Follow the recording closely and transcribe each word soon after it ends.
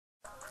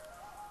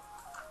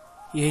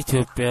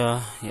የኢትዮጵያ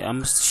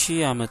የ5000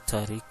 ዓመት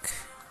ታሪክ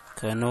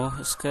ከኖህ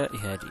እስከ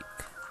ኢህአዴግ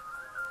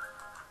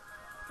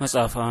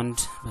መጽሐፍ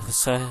 1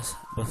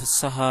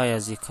 በፍሰሀ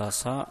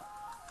ያዚካሳ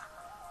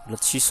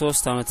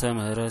 2003 ዓመተ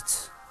ምህረት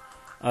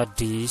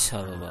አዲስ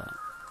አበባ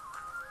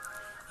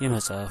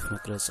የመጽሐፍ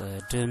መቅረጸ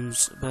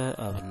ድምጽ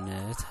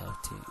በአብነት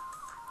ሀብቴ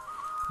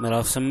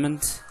ምዕራፍ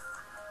 8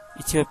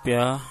 ኢትዮጵያ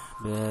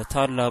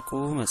በታላቁ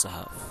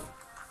መጽሐፍ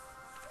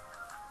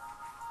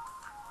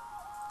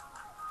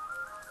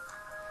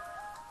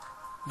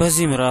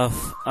በዚህ ምዕራፍ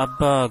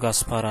አባ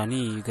ጋስፓራኒ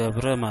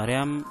ገብረ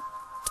ማርያም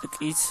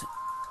ጥቂት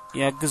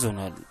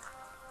ያግዙናል።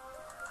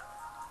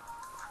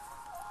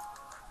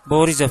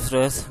 በኦሪት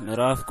ዘፍጥረት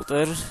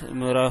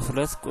ምዕራፍ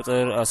 2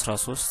 ቁጥር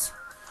 13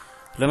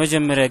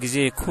 ለመጀመሪያ ጊዜ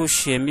ኩሽ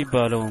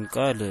የሚባለውን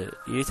ቃል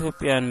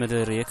የኢትዮጵያን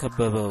ምድር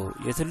የከበበው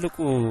የትልቁ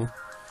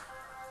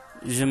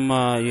ጅማ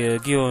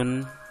የጊዮን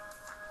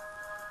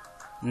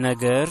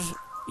ነገር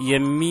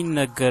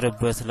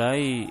የሚነገርበት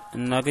ላይ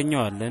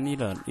እናገኘዋለን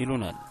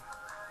ይሉናል።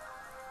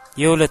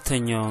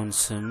 የሁለተኛውን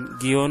ስም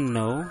ጊዮን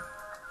ነው።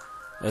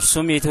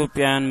 እርሱም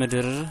የኢትዮጵያን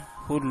ምድር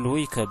ሁሉ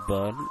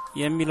ይከባል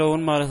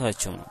የሚለውን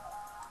ማለታቸው ነው።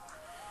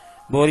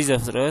 በኦሪት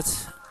ዘፍጥረት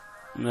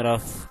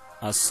ምዕራፍ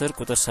 10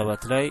 ቁጥር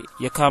 7 ላይ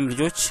የካም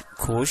ልጆች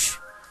ኩሽ፣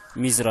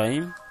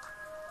 ሚዝራይም፣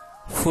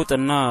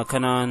 ፉጥና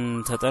ከነዓን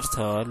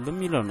ተጠርተዋል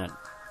ይለናል።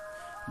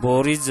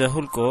 በኦሪት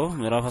ዘሁልቆ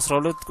ምዕራፍ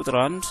 12 ቁጥር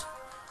 1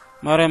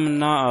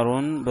 ማርያምና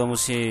አሮን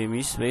በሙሴ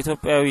ሚስት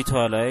በኢትዮጵያዊቷ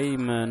ላይ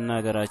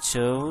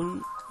መናገራቸውን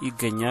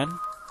ይገኛል።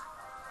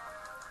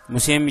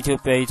 ሙሴም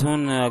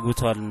ኢትዮጵያዊቱን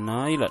አግብቷልና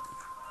ይላል።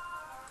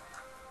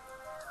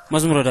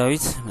 መዝሙረ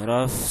ዳዊት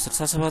ምዕራፍ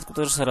 67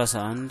 ቁጥር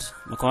 31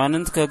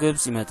 መኳንንት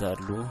ከግብጽ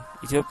ይመጣሉ፣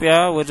 ኢትዮጵያ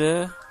ወደ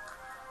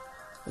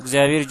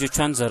እግዚአብሔር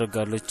እጆቿን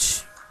ዘረጋለች።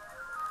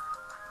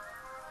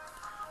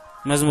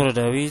 መዝሙረ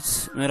ዳዊት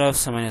ምዕራፍ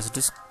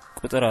 86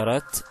 ቁጥር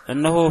 4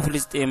 እነሆ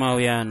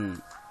ፍልስጤማውያን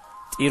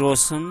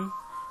ጢሮስም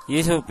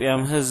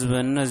የኢትዮጵያም ሕዝብ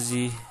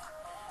እነዚህ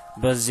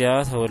በዚያ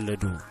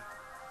ተወለዱ።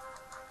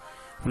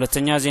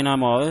 ሁለተኛ ዜና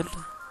መዋዕል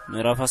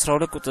ምዕራፍ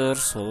 12 ቁጥር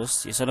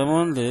 3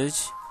 የሰሎሞን ልጅ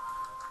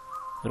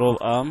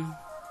ሮብዓም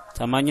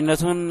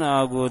ታማኝነቱን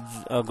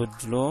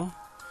አጎድሎ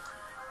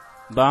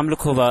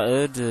በአምልኮ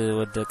ባዕድ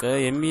ወደቀ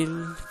የሚል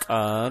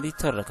ቃል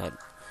ይተረካል።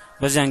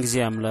 በዚያን ጊዜ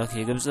አምላክ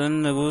የግብጽን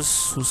ንጉስ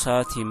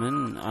ሱሳቲምን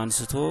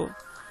አንስቶ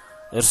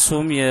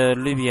እርሱም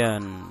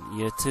የሊቢያን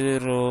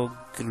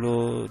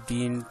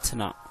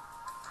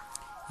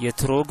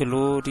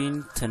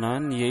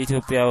የትሮግሎዲንትናን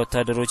የኢትዮጵያ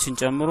ወታደሮችን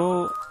ጨምሮ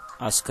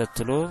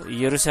አስከትሎ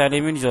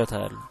ኢየሩሳሌምን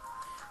ይዟታል።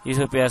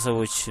 የኢትዮጵያ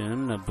ሰዎችም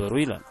ነበሩ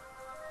ይላል።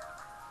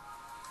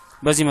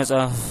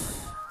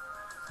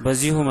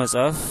 በዚሁ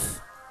መጽሐፍ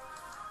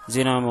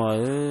ዜና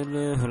መዋዕል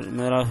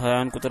ምዕራፍ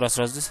 21 ቁጥር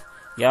 19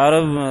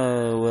 የአረብ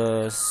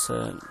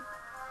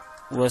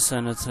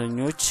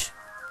ወሰነተኞች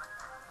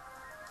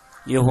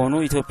የሆኑ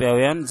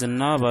ኢትዮጵያውያን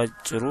ዝና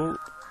ባጭሩ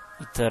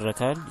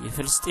ይተረካል።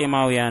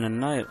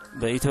 የፍልስጤማውያንና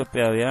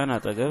በኢትዮጵያውያን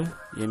አጠገብ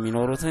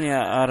የሚኖሩትን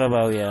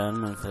የአረባውያን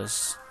መንፈስ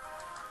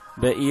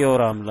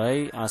በኢዮራም ላይ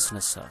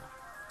አስነሳ።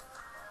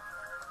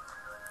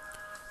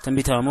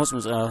 ትንቢተ አሞጽ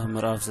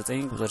ምዕራፍ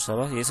 9 ቁጥር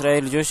 7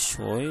 የእስራኤል ልጆች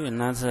ሆይ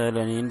እናንተ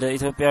ለኔ እንደ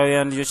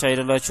ኢትዮጵያውያን ልጆች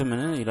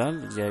አይደላችሁምን ይላል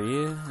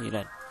እግዚአብሔር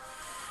ይላል።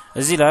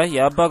 እዚህ ላይ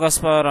የአባ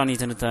ጋስፓራኒ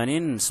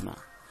ትንታኔን እንስማ።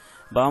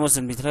 በአሞጽ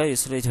ትንቢት ላይ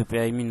ስለ ኢትዮጵያ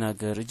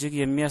የሚናገር እጅግ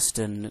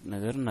የሚያስደንቅ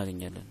ነገር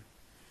እናገኛለን።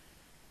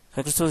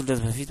 ከክርስቶስ ልደት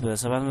በፊት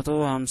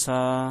በ750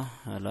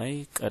 ላይ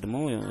ቀድሞ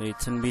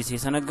ትንቢት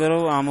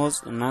የተነገረው አሞጽ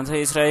እናንተ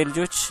የእስራኤል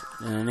ልጆች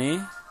እኔ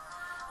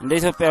እንደ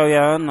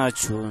ኢትዮጵያውያን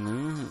ናችሁን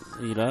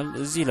ይላል።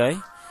 እዚህ ላይ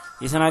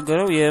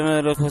የተናገረው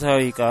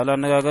የመለኮታዊ ቃል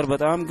አነጋገር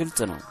በጣም ግልጽ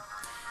ነው።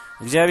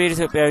 እግዚአብሔር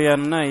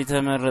ኢትዮጵያውያንና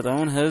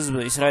የተመረጠውን ሕዝብ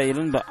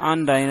እስራኤልን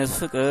በአንድ አይነት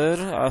ፍቅር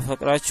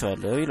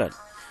አፈቅራቸዋለሁ ይላል።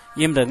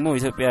 ይህም ደግሞ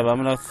ኢትዮጵያ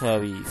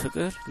በአምላካዊ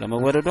ፍቅር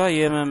ለመወደዷ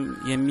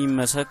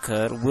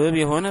የሚመሰከር ውብ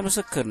የሆነ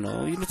ምስክር ነው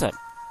ይሉታል።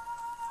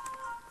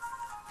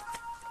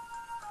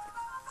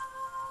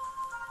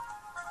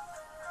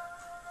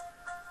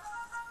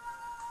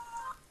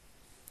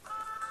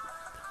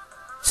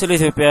 ስለ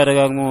ኢትዮጵያ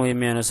ደጋግሞ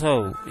የሚያነሳው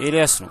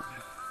ኤልያስ ነው።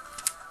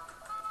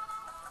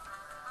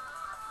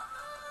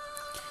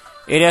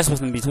 ኤልያስ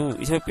በትንቢቱ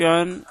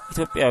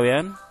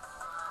ኢትዮጵያውያን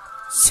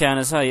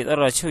ሲያነሳ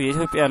የጠራቸው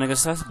የኢትዮጵያ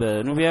ነገስታት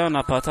በኑቢያ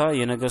ናፓታ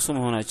የነገሱ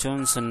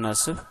መሆናቸውን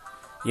ስናስብ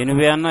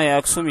የኑቢያና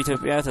የአክሱም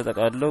ኢትዮጵያ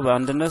ተጠቃለው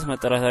በአንድነት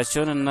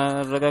መጠራታቸውን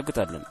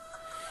እናረጋግጣለን።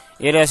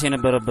 ኤልያስ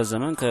የነበረበት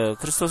ዘመን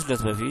ከክርስቶስ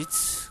ልደት በፊት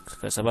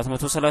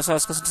ከ730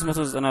 እስከ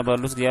 690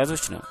 ባሉት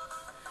ጊዜያቶች ነው።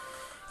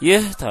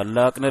 ይህ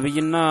ታላቅ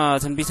ነብይና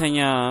ትንቢተኛ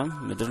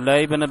ምድር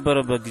ላይ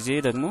በነበረበት ጊዜ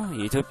ደግሞ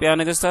የኢትዮጵያ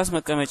ነገስታት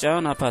መቀመጫ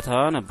ናፓታ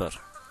ነበር።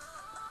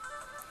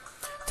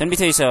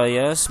 ትንቢተ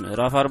ኢሳይያስ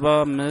ምዕራፍ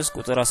 45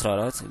 ቁጥር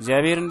 14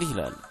 እግዚአብሔር እንዲህ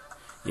ይላል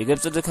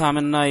የግብጽ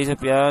ድካምና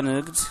የኢትዮጵያ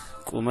ንግድ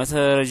ቁመተ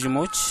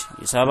ረጅሞች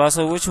የሳባ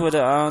ሰዎች ወደ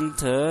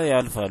አንተ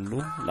ያልፋሉ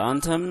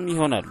ለአንተም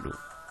ይሆናሉ።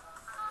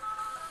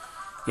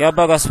 የአባ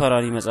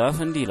ጋስፓራኒ መጽሐፍ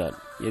እንዲህ ይላል።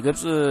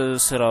 የግብጽ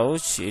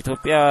ስራዎች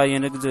የኢትዮጵያ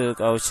የንግድ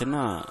ዕቃዎችና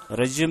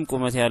ረጅም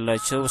ቁመት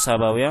ያላቸው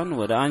ሳባውያን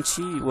ወደ አንቺ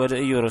ወደ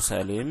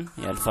ኢየሩሳሌም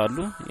ያልፋሉ፣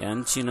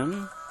 ያንቺንም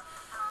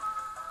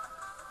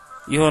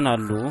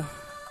ይሆናሉ።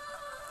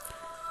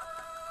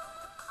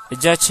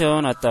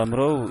 እጃቸውን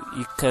አጣምረው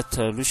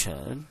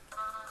ይከተሉሻል፣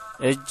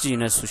 እጅ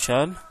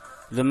ይነሱሻል፣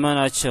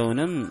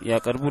 ልመናቸውንም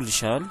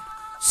ያቀርቡልሻል።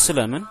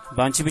 ስለምን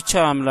ባንቺ ብቻ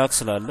አምላክ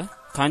ስላለ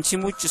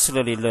ካንቺም ውጭ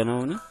ስለሌለ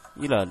ነውን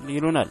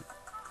ይሉናል።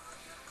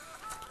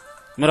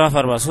 ምዕራፍ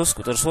 43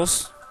 ቁጥር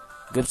 3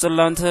 ግብጽን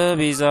ላንተ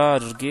ቤዛ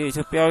አድርጌ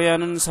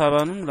ኢትዮጵያውያንን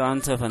ሳባንም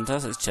ላንተ ፈንታ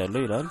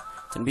ሰጥቻለሁ ይላል።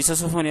 ትንቢተ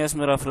ሶፎንያስ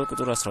ምዕራፍ 2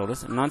 ቁጥር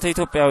 12 እናንተ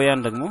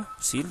ኢትዮጵያውያን ደግሞ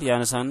ሲል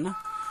ያነሳና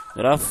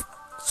ምዕራፍ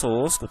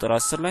 3 ቁጥር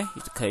 10 ላይ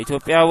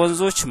ከኢትዮጵያ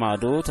ወንዞች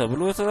ማዶ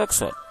ተብሎ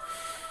ተጠቅሷል።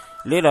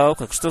 ሌላው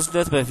ከክርስቶስ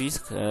ልደት በፊት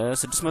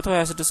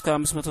ከ626 እስከ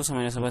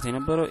 587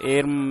 የነበረው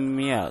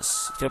ኤርሚያስ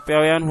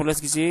ኢትዮጵያውያን ሁለት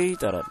ጊዜ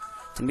ይጠራል።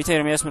 ትንቢተ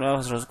ኤርሚያስ ምዕራፍ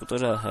 13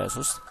 ቁጥር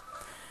 23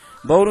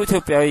 በውኑ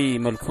ኢትዮጵያዊ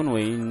መልኩን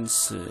ወይንስ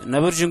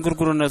ነብር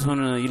ጅንጉርጉርነቱን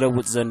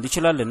ይለውጥ ዘንድ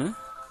ይችላልን?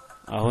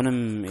 አሁንም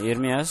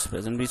ኤርሚያስ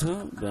በትንቢቱ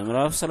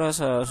በምዕራፍ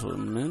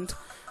 38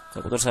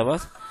 ከቁጥር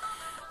 7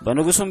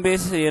 በንጉሱም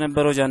ቤት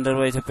የነበረው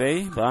ጃንደረባ ኢትዮጵያዊ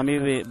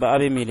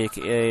በአቤሜሌክ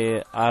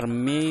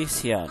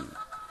አርሜሲያን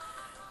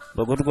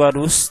በጉድጓድ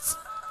ውስጥ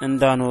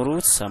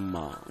እንዳኖሩት ሰማ።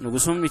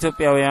 ንጉሱም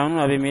ኢትዮጵያውያኑ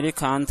አቤሜሌክ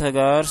ከአንተ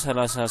ጋር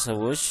 30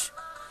 ሰዎች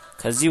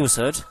ከዚህ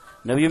ውሰድ፣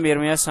 ነብዩም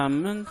ኤርሚያስ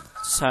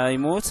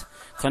ሳይሞት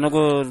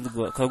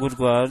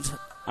ከጉድጓድ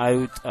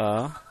አይውጣ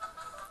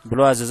ብሎ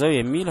አዘዘው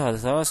የሚል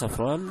ሐተታ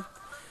ሰፍሯል።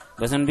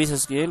 በትንቢተ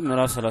ሕዝቅኤል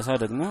ምዕራፍ 30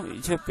 ደግሞ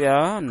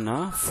ኢትዮጵያና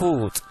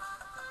ፉጥ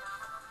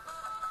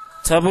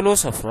ተብሎ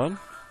ሰፍሯል።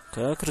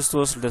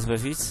 ከክርስቶስ ልደት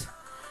በፊት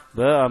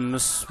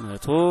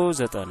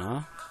በ590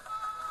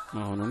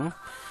 መሆኑ ነው።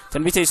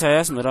 ትንቢተ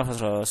ኢሳይያስ ምዕራፍ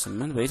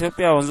 18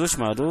 በኢትዮጵያ ወንዞች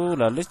ማዶ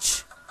ላለች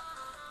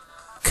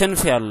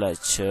ክንፍ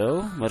ያላቸው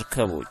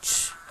መርከቦች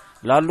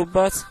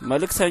ላሉባት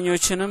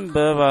መልእክተኞችንም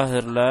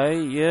በባህር ላይ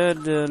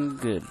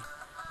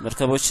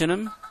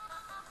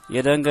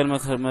የደንገል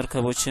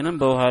መርከቦችንም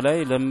በውሃ ላይ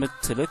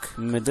ለምትልክ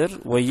ምድር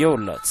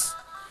ወየውላት።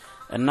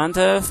 እናንተ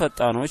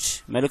ፈጣኖች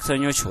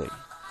መልእክተኞች ሆይ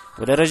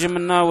ወደ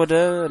ረጅምና ወደ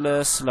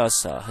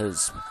ለስላሳ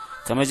ሕዝብ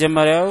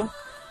ከመጀመሪያው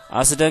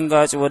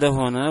አስደንጋጭ ወደ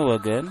ሆነ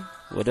ወገን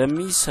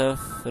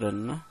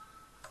ወደሚሰፍርና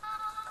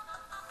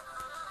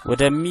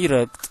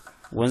ወደሚረግጥ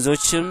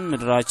ወንዞችም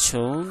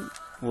ምድራቸውን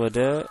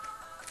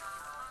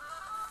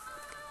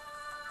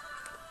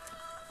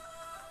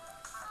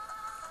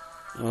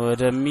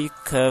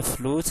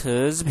ወደሚከፍሉት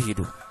ሕዝብ ሂዱ።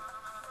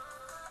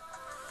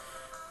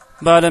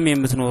 በዓለም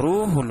የምትኖሩ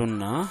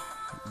ሁሉና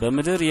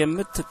በምድር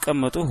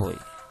የምትቀመጡ ሆይ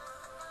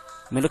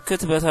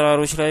ምልክት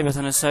በተራሮች ላይ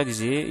በተነሳ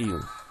ጊዜ እዩ፣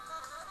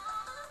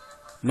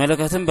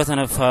 መለከትም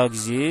በተነፋ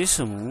ጊዜ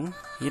ስሙ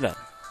ይላል።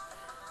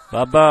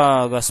 በአባ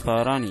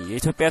ጋስፓራኒ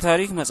የኢትዮጵያ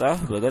ታሪክ መጽሐፍ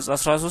በገጽ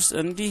 13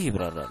 እንዲህ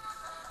ይብራራል።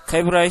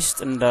 ከዕብራይስጥ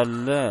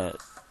እንዳለ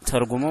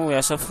ተርጉመው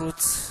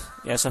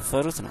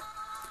ያሰፈሩት ነው።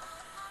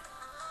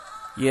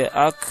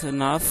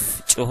 የአክናፍ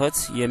ጩኸት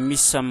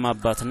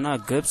የሚሰማባትና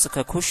ግብጽ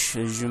ከኩሽ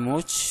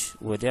ጅሞች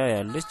ወዲያ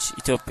ያለች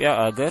ኢትዮጵያ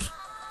አገር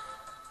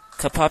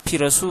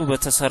ከፓፒረሱ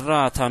በተሰራ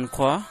ታንኳ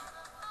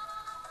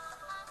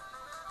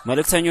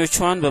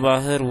መልእክተኞቿን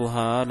በባህር ውሃ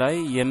ላይ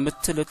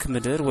የምትልክ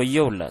ምድር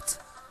ወየውላት።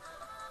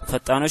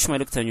 ፈጣኖች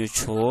መልእክተኞች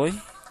ሆይ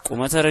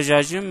ቁመተ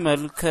ረጃጅም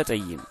መልከ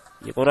ጠይም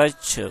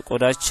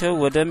የቆዳቸው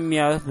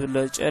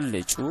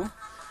ወደሚያብለጨልጩ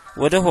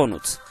ወደ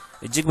ሆኑት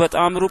እጅግ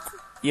በጣም ሩቅ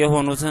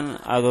የሆኑትን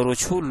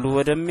አገሮች ሁሉ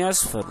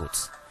ወደሚያስፈሩት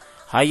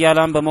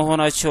ኃያላን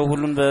በመሆናቸው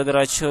ሁሉን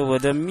በእግራቸው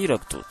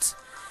ወደሚረግጡት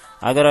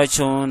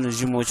አገራቸውን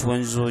ጅሞች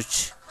ወንዞች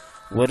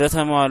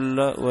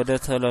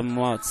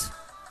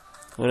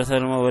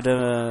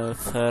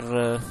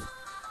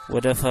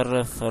ወደ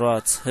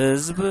ፈረፈሯት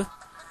ሕዝብ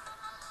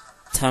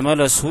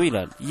ተመለሱ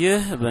ይላል።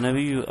 ይህ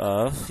በነብዩ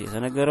አፍ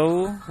የተነገረው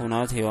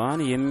ሁኔታዋን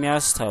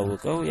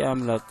የሚያስታውቀው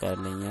የአምላክ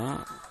ቃልኛ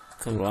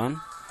ክብሯን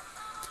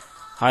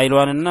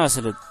ኃይሏንና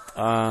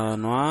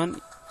ስልጣኗን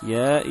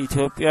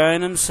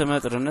የኢትዮጵያውያንም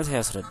ስመጥርነት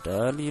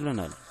ያስረዳል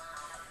ይለናል።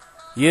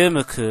 ይህ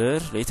ምክር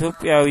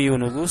ለኢትዮጵያዊው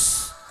ንጉስ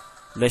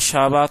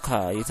ለሻባካ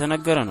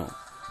የተነገረ ነው።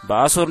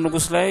 በአሶር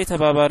ንጉስ ላይ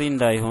ተባባሪ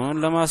እንዳይሆን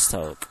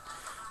ለማስታወቅ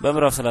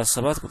በምዕራፍ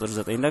 37 ቁጥር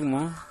 9 ደግሞ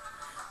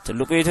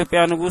ትልቁ የኢትዮጵያ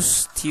ንጉስ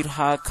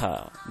ቲርሃካ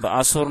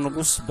በአሶር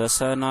ንጉስ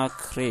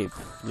በሰናክሬብ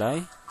ላይ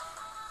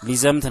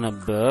ሊዘምት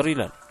ነበር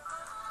ይላል።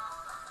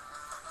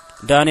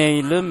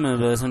 ዳንኤልም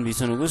በትንቢቱ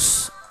ንጉስ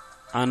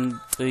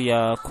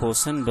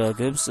አንጥያኮስን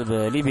በግብጽ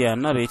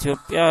በሊቢያና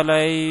በኢትዮጵያ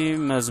ላይ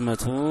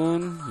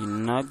መዝመቱን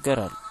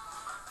ይናገራል።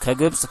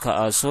 ከግብጽ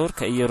ከአሶር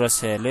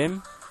ከኢየሩሳሌም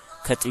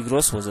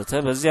ከጢግሮስ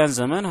ወዘተ በዚያን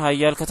ዘመን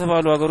ኃያል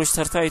ከተባሉ አገሮች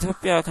ተርታ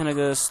ኢትዮጵያ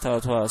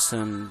ከነገስታቷ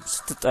ስም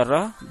ስትጠራ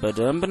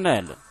በደንብ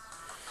እናያለን።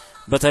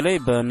 በተለይ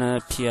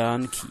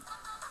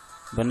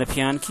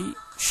በነፒያንኪ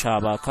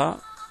ሻባካ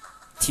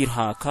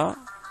ቲርሃካ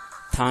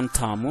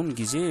ታንታሙን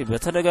ጊዜ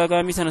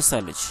በተደጋጋሚ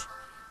ተነሳለች።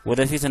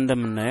 ወደፊት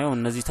እንደምናየው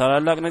እነዚህ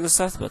ታላላቅ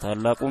ነገስታት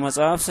በታላቁ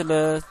መጽሐፍ ስለ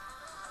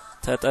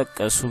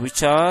ተጠቀሱ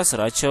ብቻ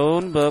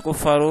ስራቸውን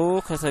በቁፋሮ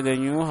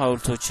ከተገኙ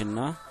ሐውልቶችና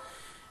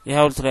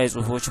የሐውልት ላይ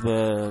ጽሁፎች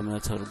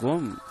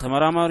በመተርጎም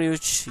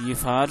ተመራማሪዎች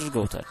ይፋ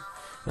አድርገውታል።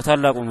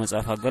 በታላቁ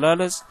መጽሐፍ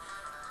አገላለጽ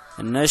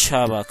እነ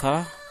ሻባካ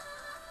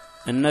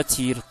እነ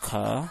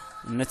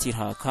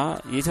ቲርሃካ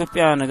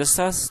የኢትዮጵያ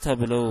ነገስታት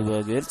ተብለው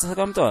በግልጽ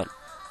ተቀምጠዋል።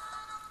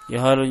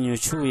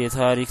 የኋለኞቹ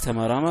የታሪክ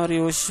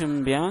ተመራማሪዎችም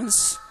ቢያንስ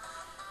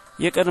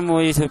የቀድሞ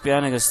የኢትዮጵያ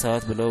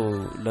ነገስታት ብለው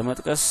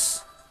ለመጥቀስ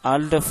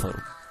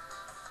አልደፈሩም።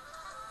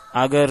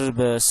 አገር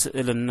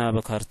በስዕልና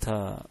በካርታ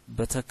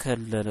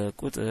በተከለለ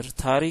ቁጥር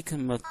ታሪክ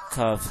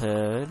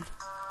መካፈል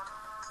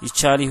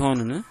ይቻል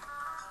ይሆንን?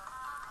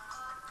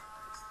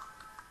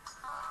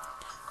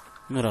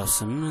 ምዕራፍ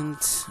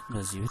 8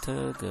 በዚሁ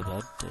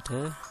ተገባደደ።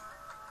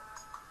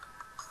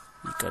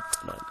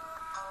 ይቀጥላል።